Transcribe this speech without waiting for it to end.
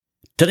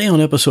Today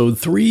on episode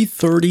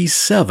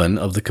 337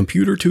 of the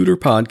Computer Tutor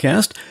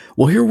Podcast,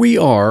 well, here we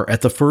are at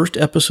the first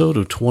episode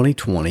of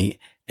 2020,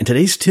 and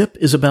today's tip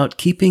is about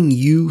keeping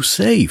you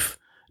safe.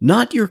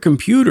 Not your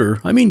computer,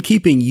 I mean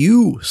keeping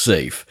you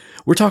safe.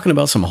 We're talking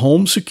about some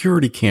home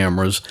security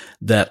cameras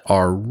that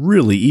are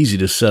really easy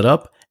to set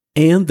up,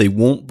 and they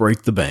won't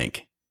break the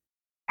bank.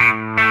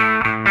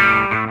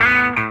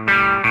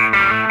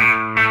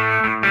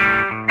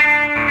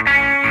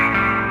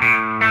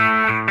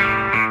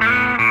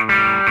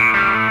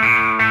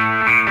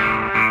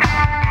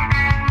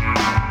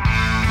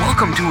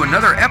 Welcome to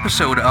another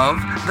episode of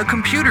The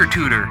Computer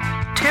Tutor.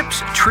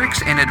 Tips,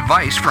 tricks, and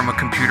advice from a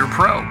computer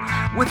pro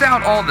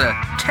without all the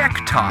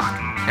tech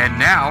talk. And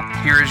now,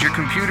 here is your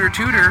computer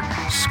tutor,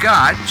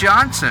 Scott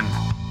Johnson.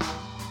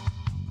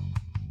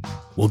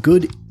 Well,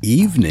 good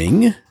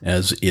evening,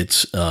 as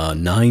it's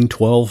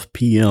 9:12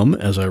 p.m.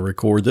 as I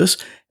record this.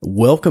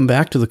 Welcome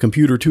back to the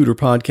Computer Tutor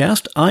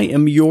Podcast. I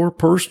am your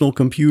personal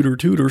computer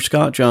tutor,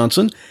 Scott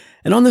Johnson.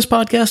 And on this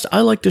podcast, I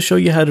like to show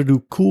you how to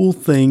do cool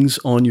things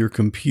on your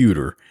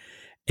computer.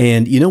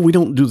 And, we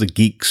don't do the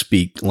geek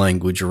speak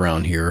language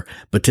around here,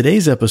 but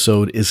today's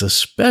episode is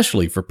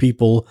especially for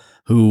people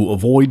who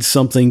avoid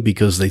something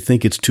because they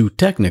think it's too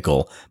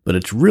technical, but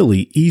it's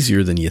really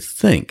easier than you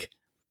think.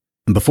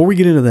 And before we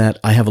get into that,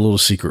 I have a little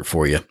secret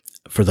for you.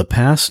 For the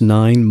past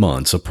 9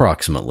 months,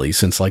 approximately,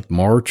 since like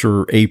March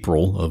or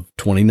April of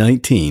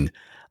 2019,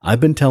 I've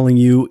been telling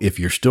you if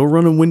you're still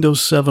running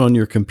Windows 7 on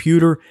your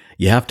computer,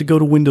 you have to go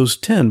to Windows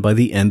 10 by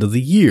the end of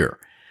the year.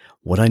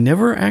 What I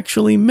never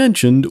actually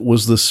mentioned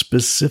was the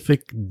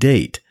specific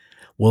date.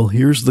 Well,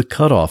 here's the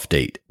cutoff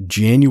date,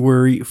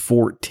 January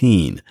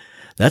 14.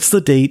 That's the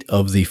date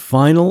of the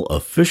final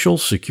official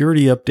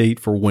security update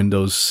for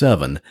Windows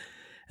 7.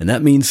 And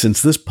that means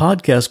since this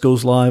podcast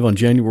goes live on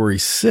January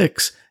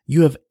 6,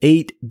 you have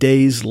 8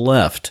 days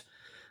left.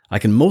 I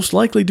can most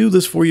likely do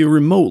this for you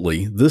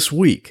remotely this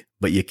week,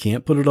 but you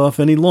can't put it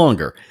off any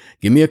longer.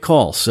 Give me a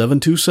call,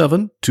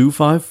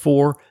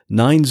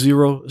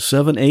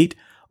 727-254-9078,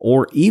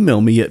 or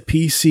email me at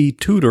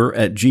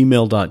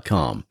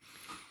pctutor@gmail.com.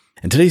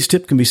 And today's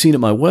tip can be seen at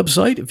my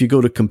website if you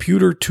go to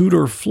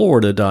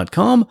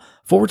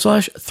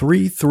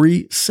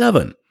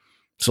computertutorflorida.com/337.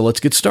 So let's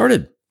get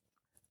started.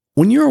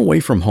 When you're away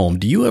from home,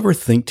 do you ever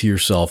think to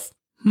yourself,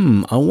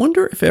 I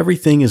wonder if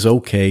everything is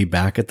okay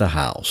back at the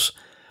house?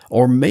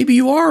 Or maybe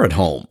you are at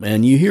home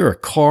and you hear a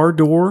car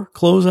door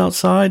close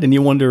outside and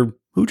you wonder,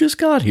 who just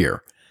got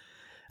here?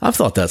 I've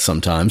thought that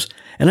sometimes,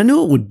 and I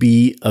knew it would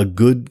be a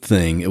good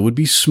thing. It would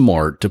be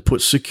smart to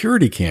put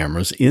security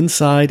cameras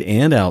inside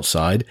and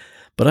outside,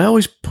 but I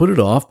always put it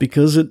off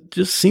because it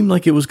just seemed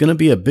like it was going to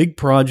be a big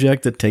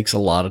project that takes a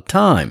lot of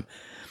time.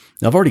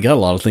 Now, I've already got a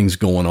lot of things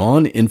going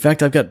on. In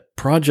fact, I've got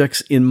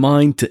projects in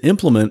mind to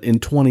implement in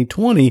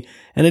 2020,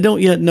 and I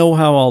don't yet know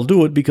how I'll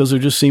do it because there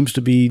just seems to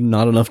be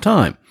not enough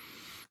time.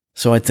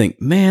 So I think,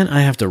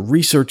 I have to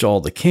research all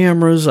the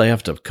cameras, I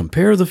have to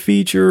compare the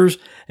features,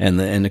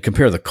 and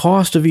compare the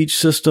cost of each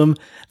system.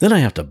 Then I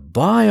have to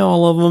buy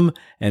all of them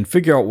and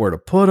figure out where to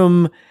put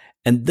them.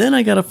 And then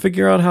I got to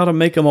figure out how to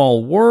make them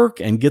all work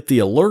and get the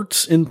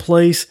alerts in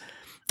place.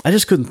 I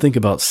just couldn't think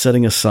about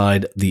setting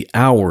aside the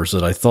hours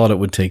that I thought it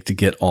would take to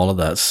get all of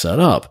that set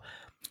up.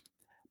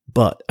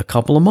 But a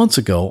couple of months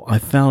ago, I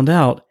found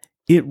out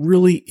it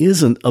really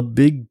isn't a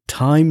big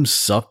time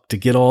suck to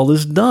get all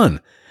this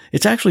done.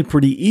 It's actually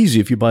pretty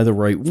easy if you buy the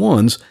right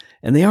ones,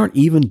 and they aren't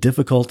even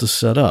difficult to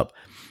set up.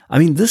 I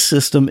mean, this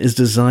system is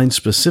designed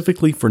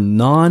specifically for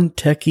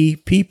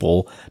non-techie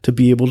people to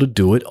be able to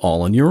do it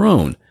all on your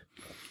own.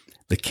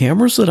 The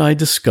cameras that I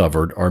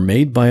discovered are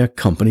made by a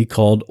company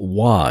called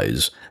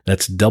Wyze.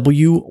 That's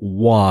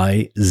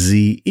WYZE.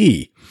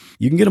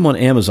 You can get them on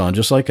Amazon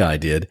just like I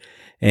did.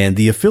 And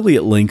the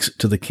affiliate links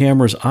to the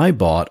cameras I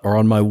bought are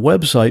on my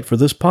website for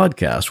this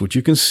podcast, which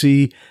you can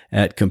see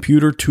at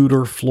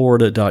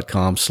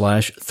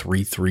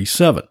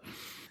computertutorflorida.com/337.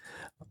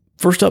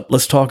 First up,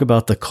 let's talk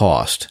about the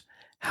cost.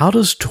 How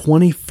does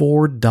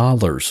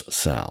 $24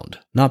 sound?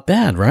 Not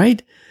bad,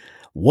 right?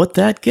 What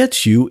that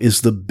gets you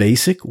is the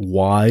basic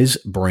Wyze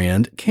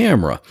brand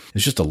camera.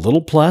 It's just a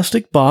little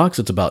plastic box.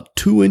 It's about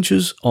 2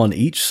 inches on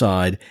each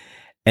side,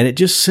 and it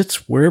just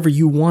sits wherever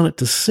you want it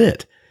to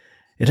sit.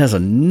 It has a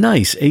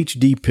nice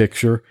HD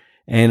picture,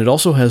 and it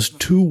also has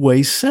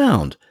two-way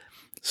sound.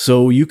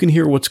 So you can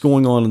hear what's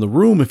going on in the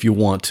room if you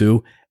want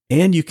to,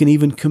 and you can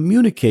even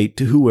communicate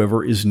to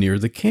whoever is near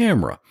the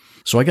camera.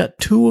 So I got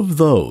 2 of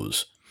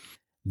those.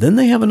 Then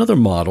they have another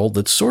model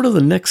that's sort of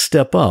the next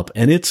step up,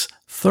 and it's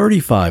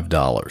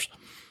 $35.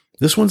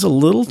 This one's a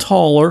little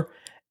taller,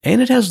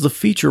 and it has the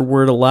feature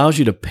where it allows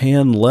you to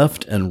pan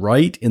left and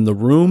right in the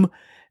room,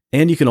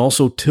 and you can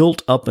also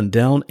tilt up and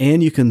down,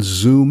 and you can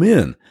zoom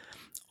in.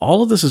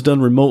 All of this is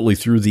done remotely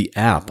through the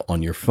app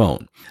on your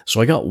phone.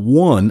 So I got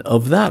one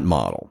of that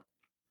model.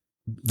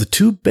 The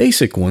 2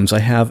 basic ones I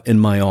have in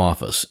my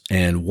office,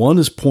 and one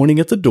is pointing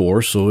at the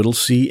door, so it'll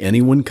see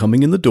anyone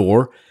coming in the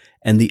door,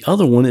 and the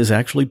other one is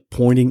actually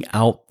pointing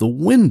out the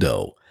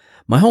window.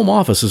 My home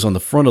office is on the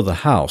front of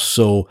the house,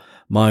 so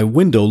my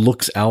window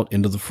looks out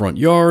into the front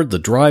yard, the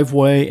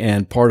driveway,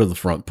 and part of the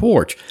front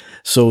porch.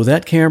 So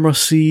that camera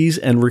sees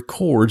and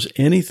records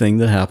anything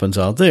that happens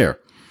out there.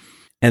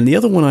 And the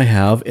other one I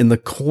have in the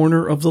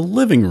corner of the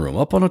living room,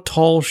 up on a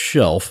tall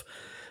shelf,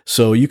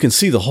 so you can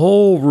see the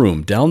whole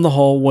room, down the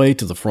hallway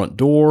to the front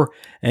door,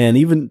 and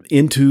even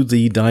into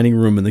the dining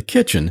room and the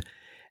kitchen.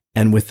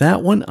 And with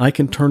that one, I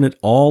can turn it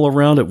all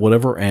around at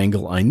whatever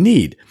angle I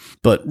need.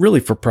 But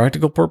really, for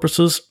practical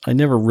purposes, I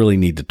never really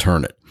need to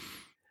turn it.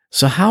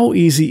 So how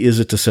easy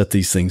is it to set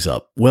these things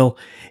up? Well,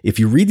 if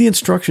you read the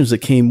instructions that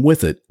came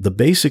with it, the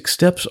basic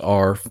steps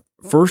are,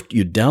 first,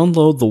 you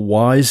download the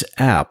Wyze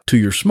app to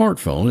your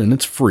smartphone, and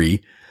it's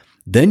free.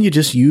 Then you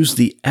just use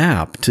the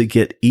app to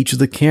get each of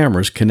the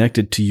cameras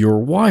connected to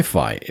your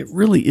Wi-Fi. It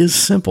really is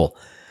simple.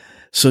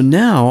 So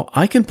now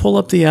I can pull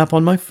up the app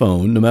on my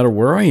phone, no matter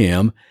where I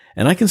am,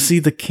 and I can see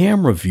the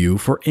camera view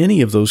for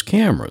any of those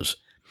cameras.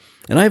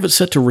 And I have it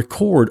set to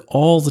record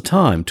all the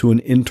time to an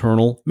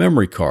internal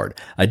memory card.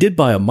 I did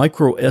buy a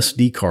micro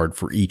SD card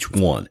for each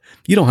one.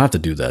 You don't have to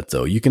do that,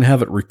 though. You can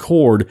have it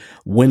record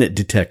when it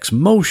detects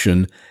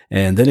motion,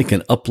 and then it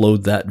can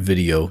upload that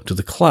video to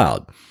the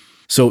cloud.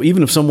 So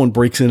even if someone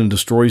breaks in and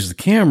destroys the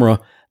camera,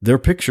 their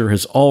picture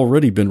has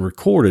already been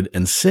recorded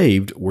and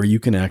saved where you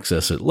can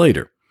access it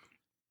later.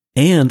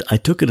 And I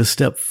took it a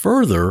step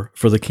further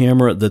for the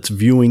camera that's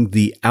viewing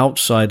the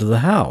outside of the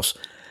house.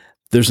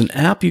 There's an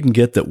app you can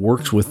get that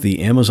works with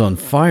the Amazon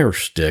Fire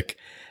Stick,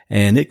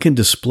 and it can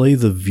display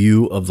the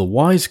view of the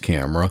Wyze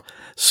camera.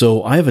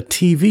 So I have a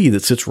TV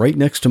that sits right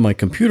next to my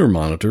computer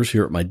monitors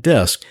here at my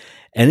desk,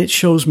 and it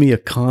shows me a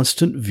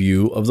constant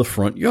view of the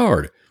front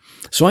yard.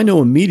 So I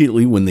know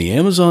immediately when the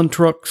Amazon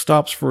truck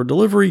stops for a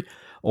delivery,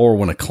 or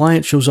when a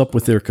client shows up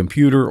with their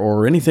computer,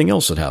 or anything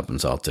else that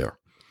happens out there.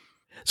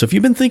 So if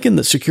you've been thinking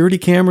that security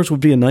cameras would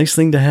be a nice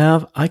thing to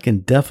have, I can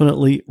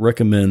definitely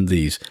recommend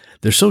these.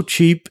 They're so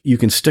cheap, you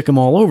can stick them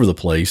all over the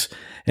place,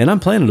 and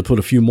I'm planning to put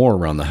a few more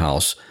around the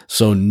house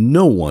so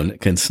no one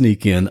can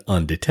sneak in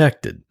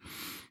undetected.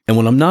 And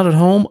when I'm not at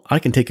home, I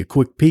can take a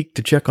quick peek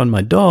to check on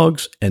my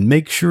dogs and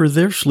make sure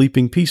they're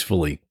sleeping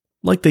peacefully,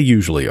 like they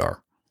usually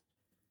are.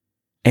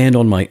 And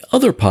on my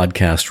other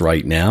podcast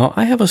right now,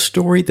 I have a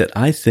story that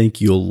I think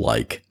you'll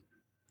like.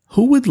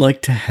 Who would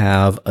like to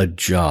have a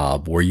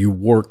job where you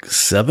work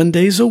 7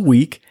 days a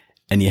week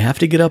and you have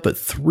to get up at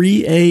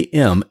 3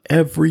 a.m.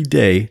 every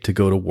day to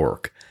go to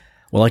work?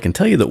 Well, I can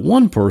tell you that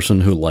one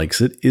person who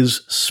likes it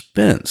is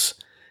Spence.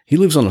 He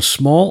lives on a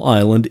small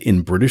island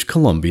in British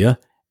Columbia,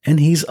 and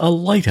he's a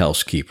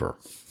lighthouse keeper.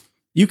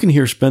 You can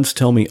hear Spence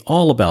tell me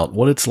all about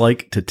what it's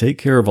like to take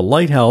care of a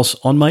lighthouse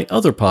on my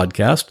other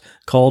podcast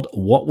called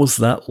What Was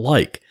That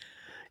Like?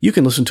 You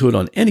can listen to it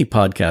on any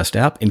podcast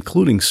app,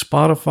 including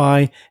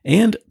Spotify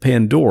and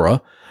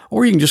Pandora,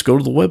 or you can just go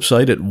to the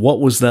website at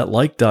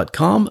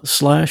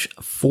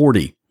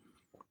whatwasthatlike.com/40.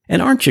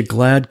 And aren't you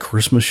glad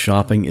Christmas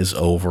shopping is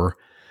over?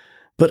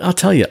 But I'll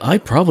tell you, I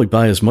probably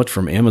buy as much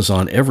from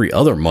Amazon every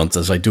other month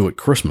as I do at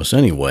Christmas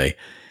anyway.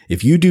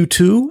 If you do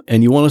too,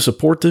 and you want to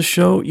support this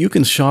show, you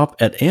can shop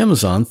at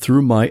Amazon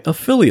through my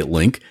affiliate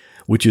link,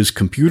 which is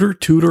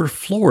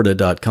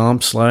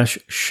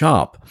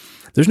computertutorflorida.com/shop.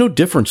 There's no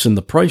difference in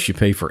the price you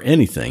pay for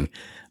anything.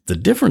 The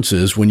difference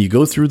is when you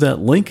go through that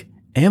link,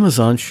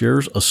 Amazon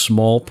shares a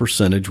small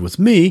percentage with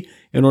me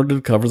in order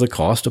to cover the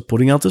cost of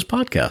putting out this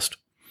podcast.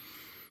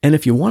 And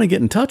if you want to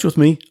get in touch with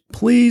me,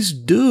 please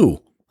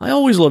do. I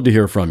always love to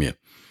hear from you.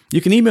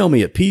 You can email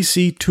me at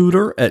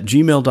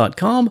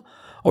pctutor@gmail.com,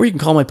 or you can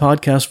call my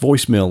podcast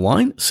voicemail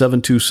line,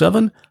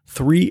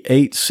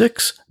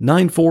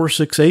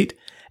 727-386-9468,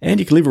 and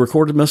you can leave a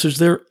recorded message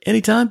there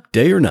anytime,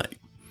 day or night.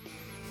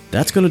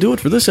 That's going to do it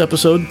for this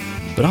episode,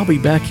 but I'll be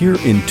back here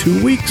in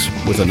 2 weeks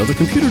with another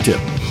computer tip.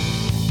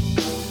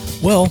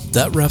 Well,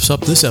 that wraps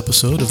up this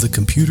episode of the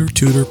Computer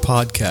Tutor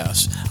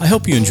Podcast. I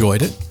hope you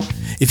enjoyed it.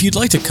 If you'd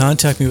like to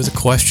contact me with a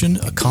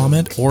question, a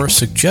comment, or a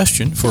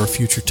suggestion for a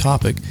future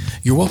topic,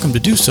 you're welcome to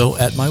do so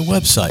at my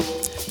website,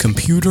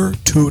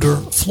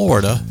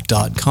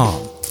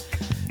 computertutorflorida.com.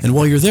 And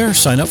while you're there,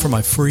 sign up for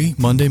my free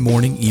Monday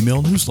morning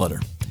email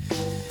newsletter.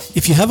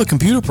 If you have a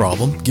computer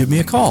problem, give me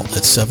a call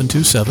at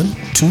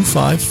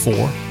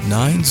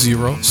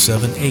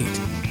 727-254-9078.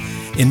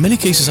 In many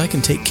cases, I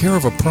can take care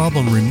of a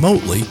problem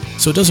remotely,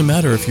 so it doesn't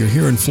matter if you're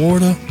here in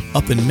Florida,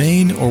 up in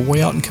Maine, or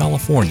way out in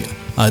California.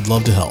 I'd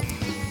love to help.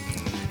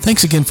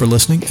 Thanks again for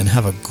listening, and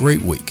have a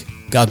great week.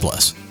 God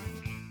bless.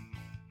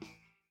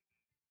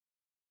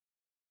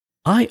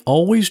 I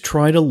always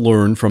try to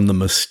learn from the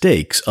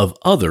mistakes of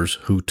others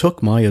who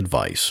took my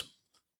advice.